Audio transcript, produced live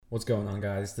What's going on,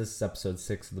 guys? This is episode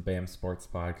 6 of the BAM Sports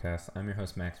Podcast. I'm your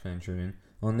host, Max Van Drunen.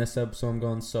 On this episode, I'm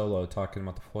going solo, talking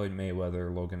about the Floyd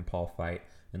Mayweather Logan Paul fight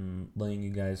and letting you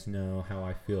guys know how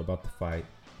I feel about the fight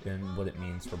and what it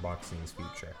means for boxing's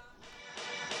future.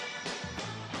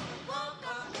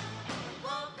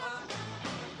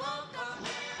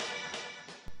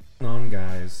 On,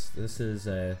 guys, this is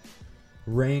a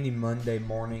rainy Monday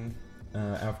morning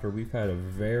after we've had a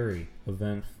very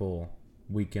eventful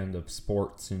weekend of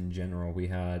sports in general. We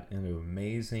had an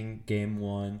amazing game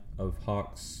 1 of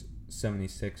Hawks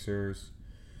 76ers.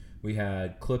 We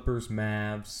had Clippers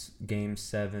Mavs game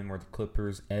 7 where the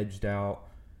Clippers edged out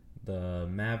the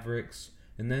Mavericks.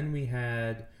 And then we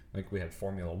had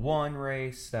Formula 1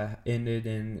 race that ended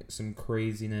in some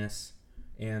craziness.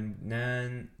 And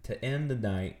then to end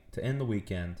the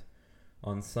weekend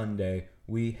on Sunday,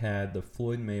 we had the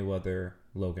Floyd Mayweather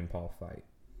Logan Paul fight.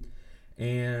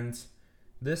 And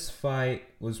this fight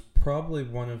was probably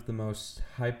one of the most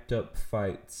hyped up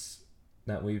fights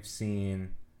that we've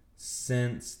seen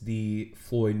since the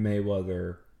Floyd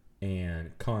Mayweather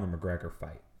and Conor McGregor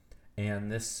fight.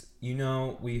 And this,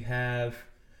 we have,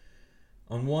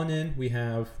 on one end, we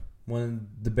have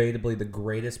debatably the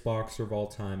greatest boxer of all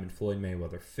time in Floyd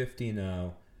Mayweather,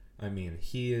 50-0. I mean,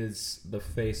 he is the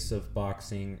face of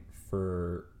boxing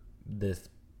for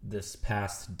this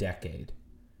past decade.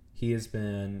 He has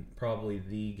been probably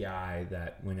the guy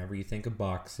that whenever you think of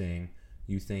boxing,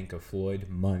 you think of Floyd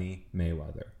Money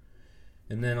Mayweather.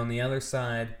 And then on the other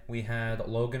side, we had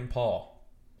Logan Paul.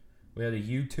 We had a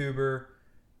YouTuber,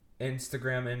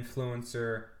 Instagram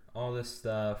influencer, all this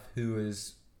stuff,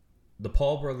 the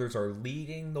Paul brothers are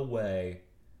leading the way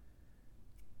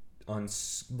on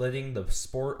letting the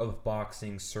sport of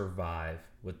boxing survive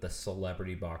with the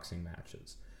celebrity boxing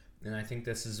matches. And I think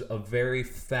this is a very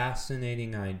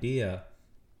fascinating idea.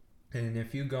 And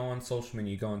if you go on social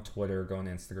media, you go on Twitter, go on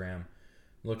Instagram,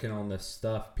 looking on this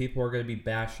stuff, people are going to be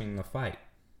bashing the fight.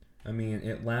 I mean,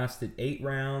 it lasted 8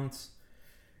 rounds,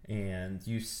 and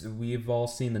we've all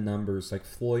seen the numbers. Like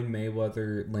Floyd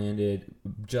Mayweather landed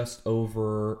threw just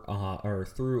over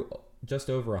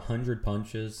 100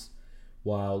 punches,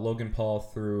 while Logan Paul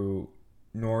threw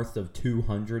north of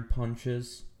 200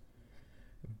 punches.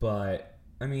 But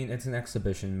I mean, it's an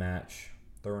exhibition match.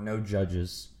 There were no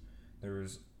judges. It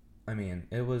was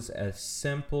a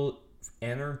simple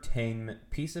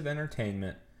piece of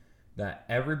entertainment that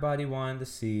everybody wanted to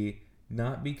see,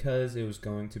 not because it was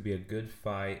going to be a good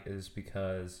fight, is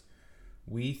because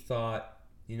we thought,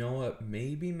 you know what,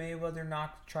 maybe Mayweather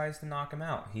tries to knock him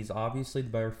out. He's obviously the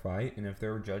better fight, and if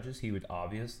there were judges, he would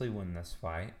obviously win this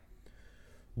fight.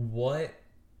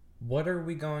 What are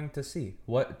we going to see?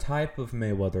 What type of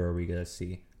Mayweather are we going to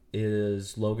see?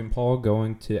 Is Logan Paul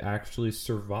going to actually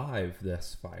survive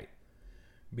this fight?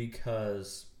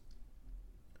 Because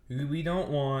we don't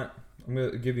want... I'm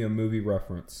going to give you a movie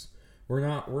reference. We're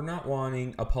not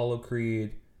wanting Apollo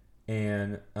Creed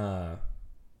and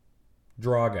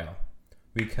Drago,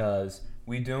 because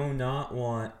we do not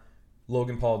want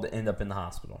Logan Paul to end up in the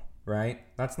hospital, right?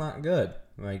 That's not good.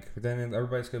 Then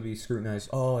everybody's going to be scrutinized.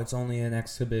 Oh, it's only an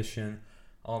exhibition.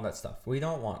 All that stuff. We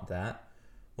don't want that.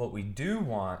 What we do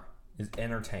want is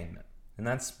entertainment. And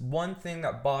that's one thing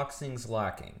that boxing's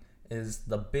lacking, is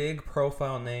the big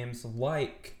profile names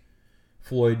like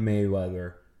Floyd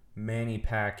Mayweather, Manny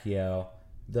Pacquiao.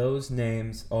 Those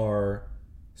names are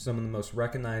some of the most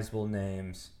recognizable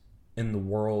names in the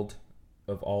world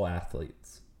of all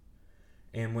athletes.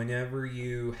 And whenever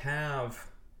you have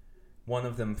one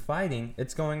of them fighting,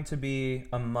 it's going to be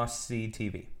a must-see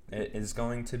TV. It is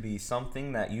going to be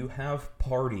something that you have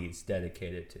parties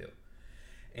dedicated to.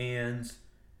 And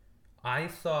I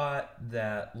thought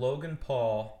that Logan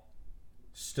Paul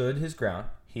stood his ground.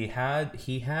 He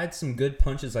had some good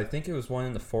punches. I think it was one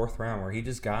in the 4th round where he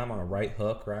just got him on a right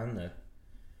hook right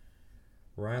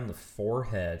on the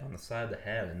forehead, on the side of the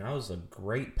head, and that was a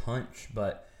great punch.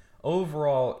 But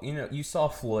overall, you saw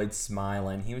Floyd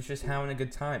smiling. He was just having a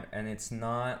good time, and it's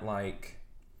not like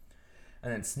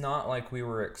we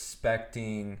were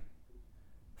expecting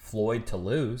Floyd to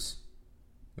lose.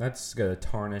 That's going to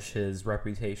tarnish his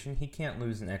reputation. He can't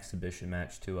lose an exhibition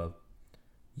match to a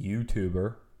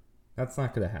YouTuber. That's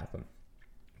not going to happen.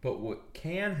 But what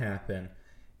can happen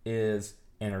is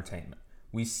entertainment.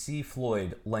 We see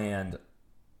Floyd land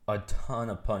a ton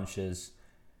of punches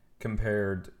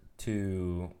compared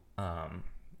to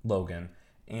Logan,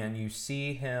 and you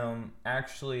see him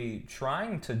actually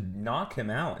trying to knock him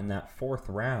out in that 4th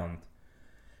round,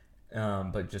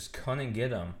 but just couldn't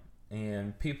get him.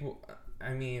 And people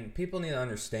need to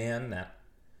understand that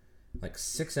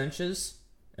 6 inches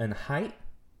in height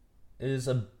is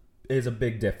is a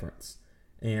big difference.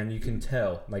 And you can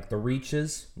tell, like the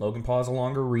reaches, Logan Paul has a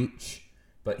longer reach,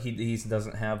 but he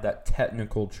doesn't have that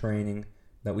technical training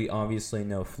that we obviously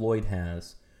know Floyd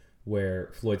has,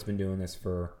 where Floyd's been doing this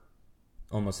for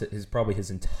almost probably his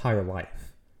entire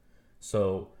life.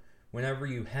 So whenever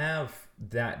you have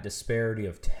that disparity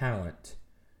of talent,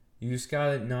 you just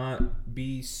gotta not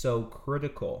be so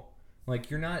critical. Like,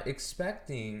 you're not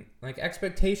expecting, like,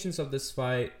 expectations of this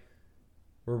fight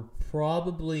were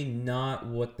probably not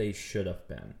what they should have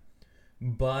been.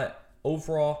 But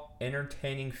overall,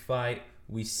 entertaining fight.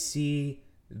 We see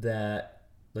that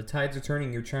the tides are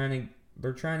turning.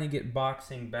 They're trying to get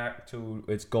boxing back to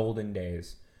its golden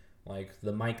days, like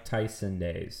the Mike Tyson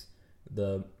days.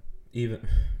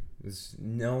 It's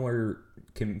nowhere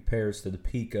compares to the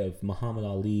peak of Muhammad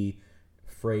Ali,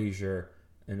 Frazier,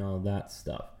 and all that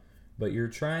stuff. But you're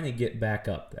trying to get back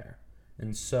up there.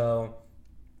 And so,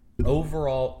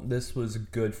 overall, this was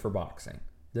good for boxing.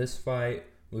 This fight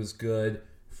was good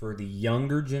for the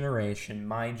younger generation,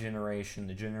 my generation,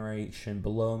 the generation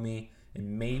below me,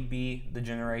 and maybe the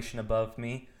generation above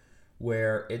me,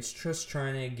 where it's just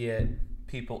trying to get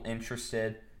people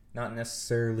interested, not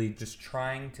necessarily just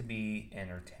trying to be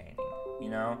entertaining, you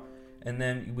know? And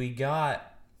then we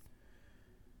got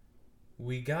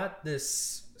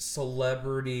this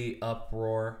celebrity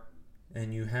uproar,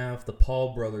 and you have the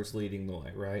Paul brothers leading the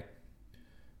way, right?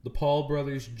 The Paul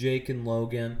brothers, Jake and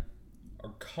Logan,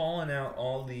 are calling out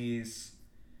all these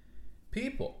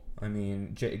people. I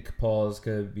mean, Jake Paul is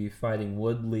going to be fighting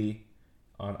Woodley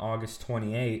on August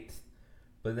 28th,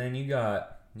 but then you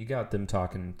got them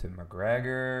talking to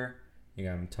McGregor, you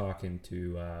got them talking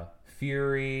to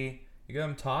Fury, you got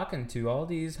them talking to all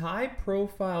these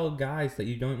high-profile guys that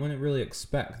you wouldn't really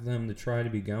expect them to try to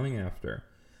be going after.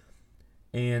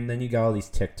 And then you got all these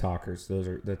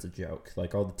TikTokers. That's a joke.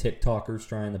 Like, all the TikTokers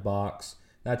trying to box,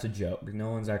 that's a joke.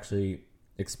 No one's actually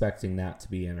expecting that to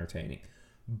be entertaining.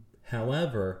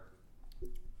 However,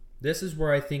 this is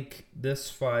where I think this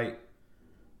fight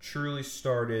truly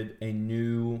started a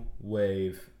new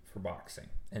wave for boxing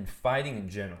and fighting in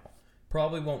general.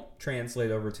 Probably won't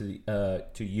translate over to the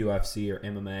to UFC or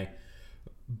MMA,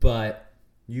 but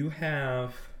you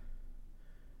have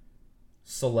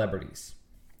celebrities.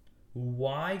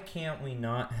 Why can't we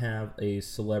not have a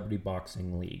celebrity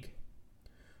boxing league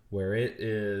where it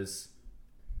is,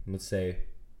 let's say,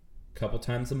 a couple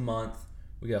times a month,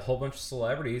 we get a whole bunch of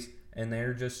celebrities and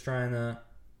they're just trying to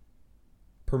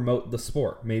promote the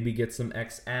sport. Maybe get some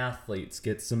ex-athletes,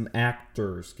 get some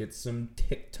actors, get some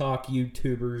TikTok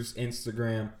YouTubers,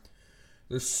 Instagram.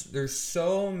 There's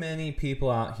so many people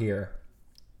out here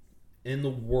in the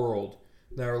world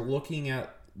that are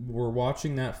we're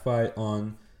watching that fight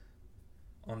on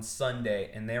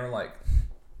Sunday, and they were like,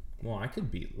 well, I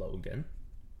could beat Logan.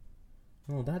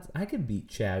 Well, I could beat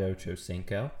Chad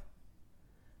Ochocinco.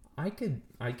 I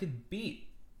could beat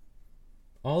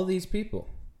all these people.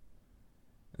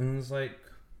 And it's like,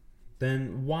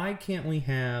 then why can't we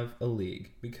have a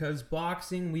league? Because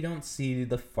boxing, we don't see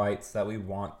the fights that we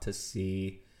want to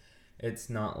see. It's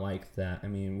not like that. I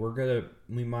mean,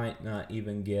 we might not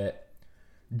even get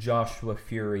Joshua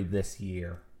Fury this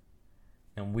year.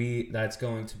 And that's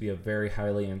going to be a very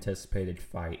highly anticipated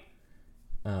fight.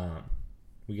 Trying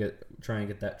to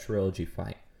get that trilogy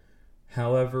fight.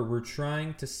 However, we're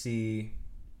trying to see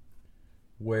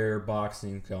where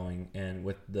boxing's going, and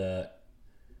with the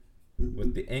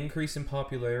increase in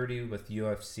popularity with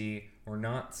UFC, we're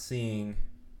not seeing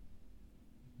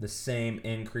the same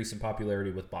increase in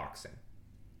popularity with boxing.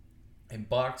 And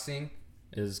boxing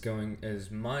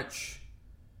is much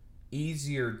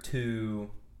easier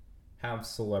to have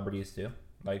celebrities do,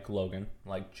 like Logan,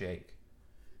 like Jake,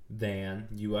 than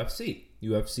UFC.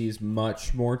 UFC is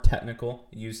much more technical.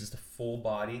 It uses the full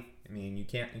body. I mean, you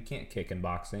can't kick in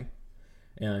boxing.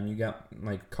 And you got,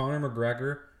 like, Conor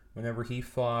McGregor, whenever he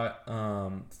fought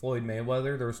Floyd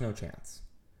Mayweather, there was no chance.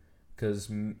 Because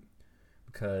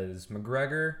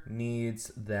McGregor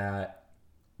needs that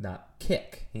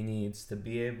kick. He needs to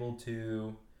be able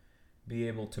to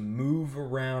move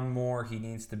around more. He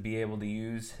needs to be able to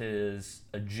use his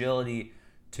agility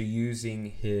to using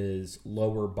his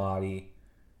lower body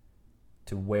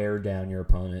to wear down your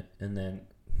opponent and then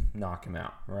knock him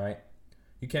out, right?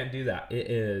 You can't do that.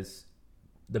 It is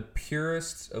the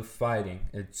purest of fighting.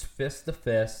 It's fist to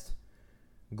fist,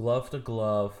 glove to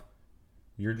glove.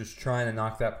 You're just trying to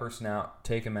knock that person out,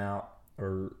 take him out,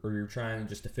 or you're trying to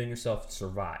just defend yourself to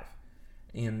survive.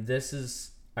 And this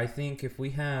is, I think, if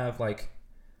we have like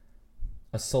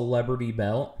a celebrity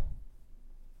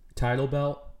title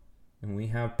belt, and we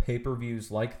have pay-per-views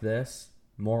like this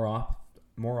more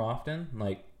often,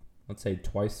 like let's say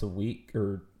twice a week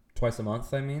or twice a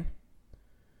month, I mean,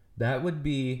 that'd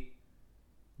be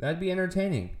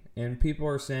entertaining. And people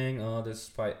are saying, oh,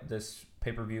 this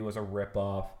pay-per-view was a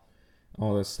ripoff,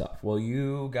 all this stuff. Well,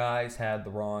 you guys had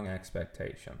the wrong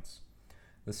expectations.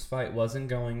 This fight wasn't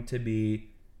going to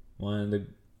be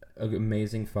an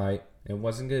amazing fight. It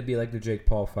wasn't going to be like the Jake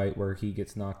Paul fight where he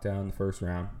gets knocked out in the first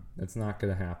round. That's not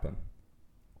going to happen.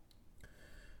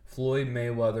 Floyd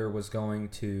Mayweather was going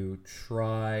to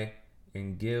try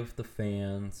and give the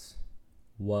fans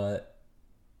what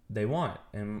they wanted,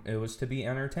 and it was to be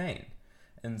entertained.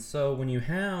 And so when you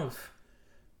have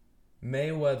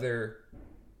Mayweather,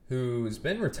 who's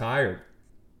been retired,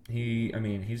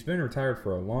 he's been retired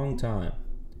for a long time,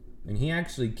 and he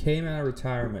actually came out of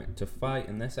retirement to fight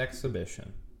in this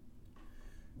exhibition,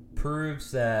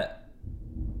 proves that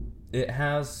it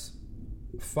has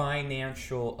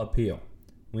financial appeal.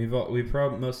 We've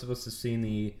probably, most of us have seen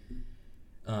the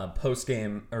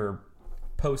post-game or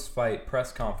post-fight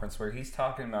press conference where he's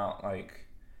talking about like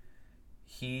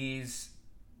he'll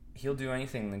do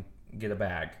anything to get a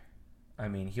bag. I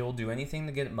mean, he'll do anything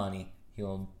to get money.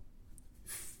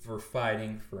 For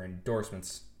fighting, for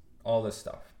endorsements, all this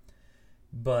stuff.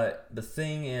 But the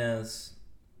thing is,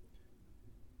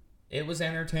 it was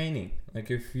entertaining.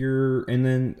 And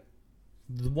then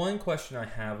the one question I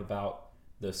have about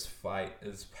this fight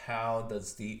is, how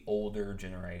does the older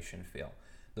generation feel?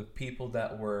 The people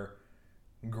that were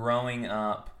growing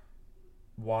up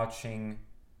watching,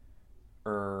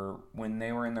 or when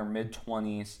they were in their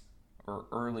mid-20s or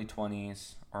early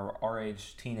 20s, or our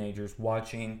age teenagers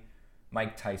watching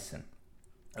Mike Tyson,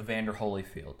 Evander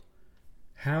Holyfield.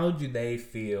 How do they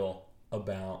feel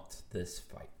about this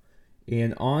fight?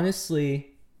 And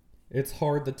honestly, it's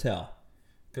hard to tell,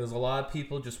 because a lot of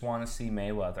people just want to see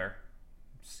Mayweather.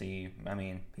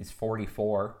 He's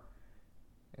 44,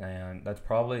 and this is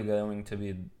probably going to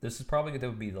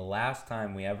be the last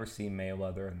time we ever see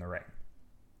Mayweather in the ring.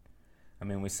 I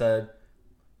mean, we said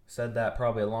that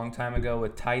probably a long time ago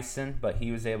with Tyson, but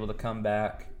he was able to come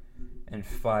back and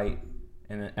fight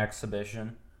in an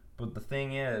exhibition. But the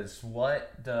thing is,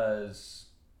 what does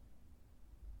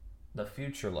the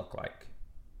future look like?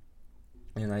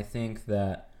 And I think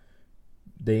that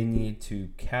they need to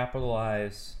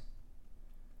capitalize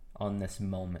on this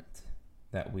moment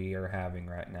that we are having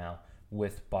right now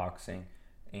with boxing.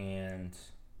 And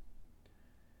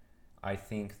I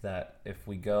think that if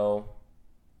we go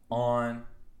on,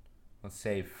 let's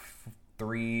say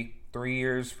 3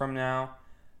 years from now,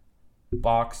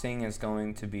 boxing is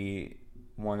going to be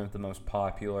one of the most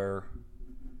popular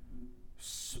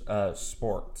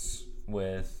sports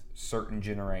with certain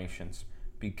generations,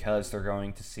 because they're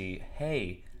going to see,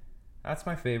 hey, that's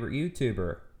my favorite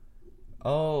YouTuber.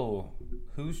 Oh,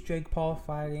 who's Jake Paul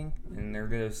fighting? And they're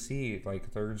going to see,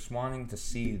 they're just wanting to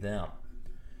see them.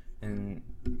 And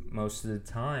most of the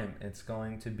time, it's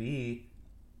going to be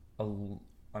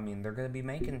they're going to be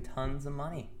making tons of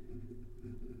money.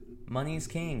 Money's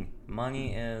king.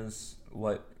 Money is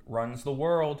what runs the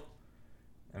world.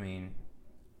 I mean,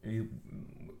 you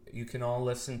can all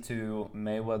listen to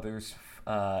Mayweather's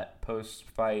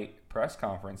post-fight press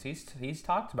conference. He's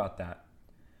talked about that.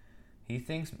 He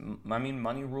thinks,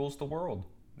 money rules the world.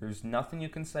 There's nothing you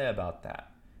can say about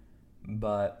that.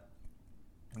 But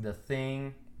the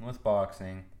thing with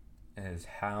boxing is,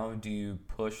 how do you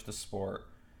push the sport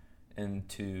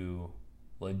into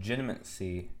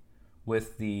legitimacy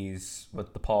with the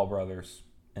Paul brothers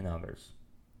and others?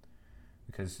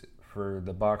 Because for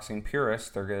the boxing purists,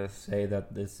 they're going to say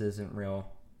that this isn't real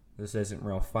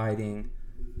fighting,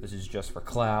 this is just for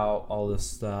clout, all this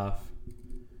stuff.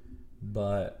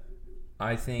 But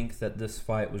I think that this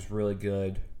fight was really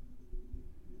good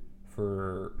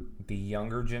for the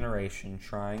younger generation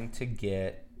trying to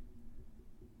get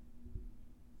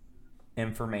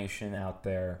information out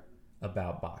there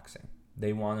about boxing.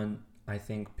 I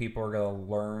think people are going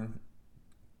to learn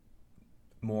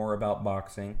more about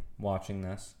boxing watching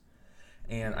this.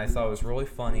 And I thought it was really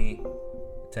funny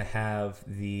to have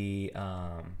the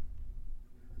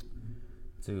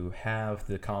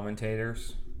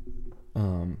commentators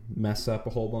mess up a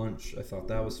whole bunch. I thought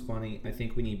that was funny. I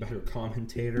think we need better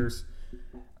commentators.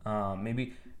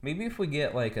 Maybe if we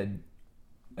get like a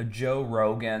Joe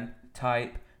Rogan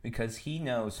type, because he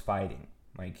knows fighting.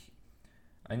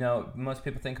 I know most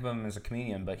people think of him as a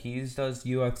comedian, but he does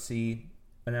UFC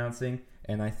announcing,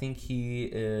 and I think he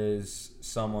is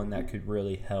someone that could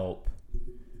really help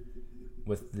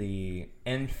with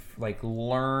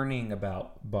learning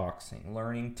about boxing,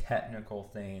 learning technical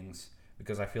things,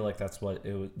 because I feel like that's what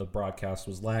the broadcast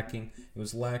was lacking. It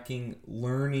was lacking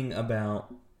learning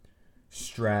about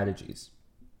strategies.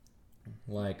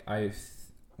 Like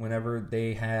whenever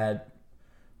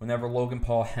Logan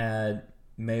Paul had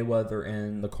Mayweather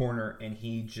in the corner and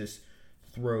he just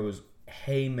throws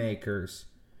haymakers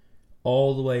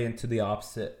all the way into the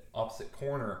opposite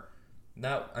corner.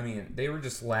 They were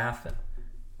just laughing.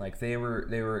 Like they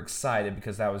were excited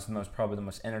because that was probably the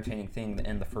most entertaining thing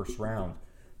in the first round.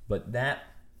 But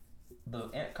the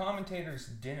commentators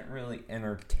didn't really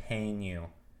entertain you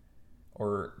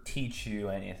or teach you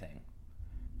anything,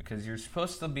 because you're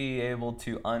supposed to be able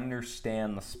to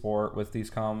understand the sport with these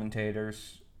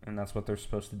commentators, and that's what they're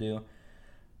supposed to do.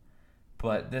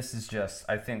 But this is just,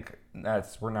 I think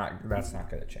that's not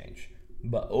going to change.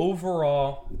 But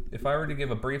overall, if I were to give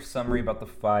a brief summary about the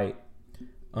fight,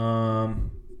 Mayweather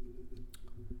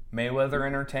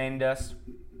entertained us.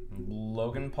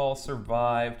 Logan Paul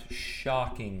survived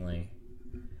shockingly.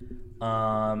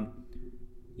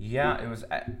 Yeah, it was.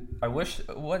 I wish.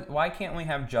 Why can't we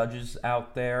have judges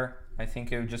out there? I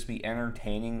think it would just be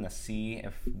entertaining to see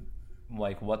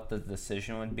what the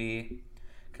decision would be,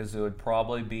 because it would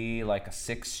probably be like a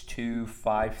 6-2,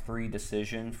 5-3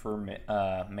 decision for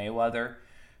Mayweather.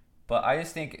 But I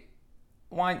just think,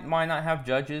 why not have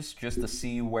judges just to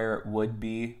see where it would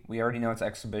be? We already know it's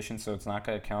exhibition, so it's not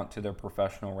going to count to their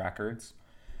professional records.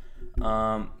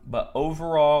 But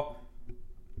overall,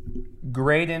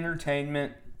 great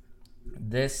entertainment.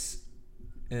 This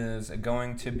is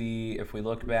going to be, if we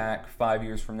look back 5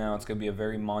 years from now, it's going to be a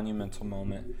very monumental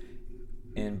moment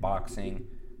in boxing.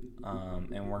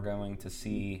 And we're going to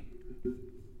see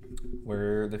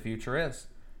where the future is.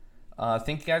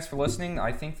 Thank you guys for listening.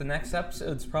 I think the next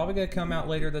episode's probably going to come out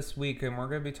later this week, and we're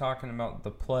going to be talking about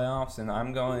the playoffs, and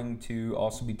I'm going to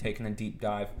also be taking a deep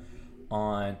dive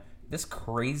on this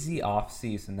crazy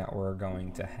offseason that we're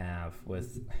going to have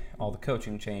with all the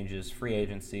coaching changes, free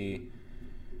agency,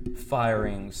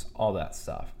 firings, all that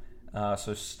stuff.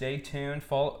 So stay tuned.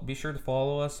 Be sure to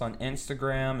follow us on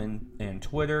Instagram and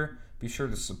Twitter. Be sure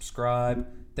to subscribe.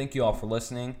 Thank you all for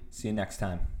listening. See you next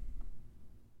time.